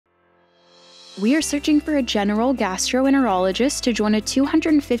We are searching for a general gastroenterologist to join a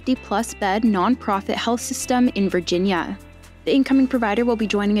 250-plus bed nonprofit health system in Virginia. The incoming provider will be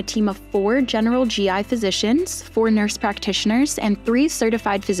joining a team of 4 general GI physicians, 4 nurse practitioners, and 3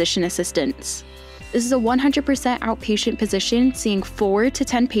 certified physician assistants. This is a 100% outpatient position, seeing 4 to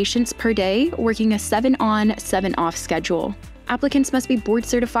 10 patients per day, working a 7-on, 7-off schedule. Applicants must be board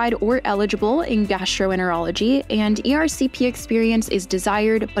certified or eligible in gastroenterology, and ERCP experience is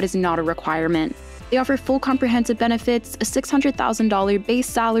desired but is not a requirement. They offer full comprehensive benefits, a $600,000 base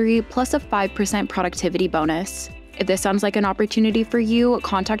salary, plus a 5% productivity bonus. If this sounds like an opportunity for you,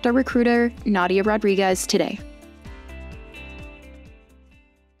 contact our recruiter, Nadia Rodriguez, today.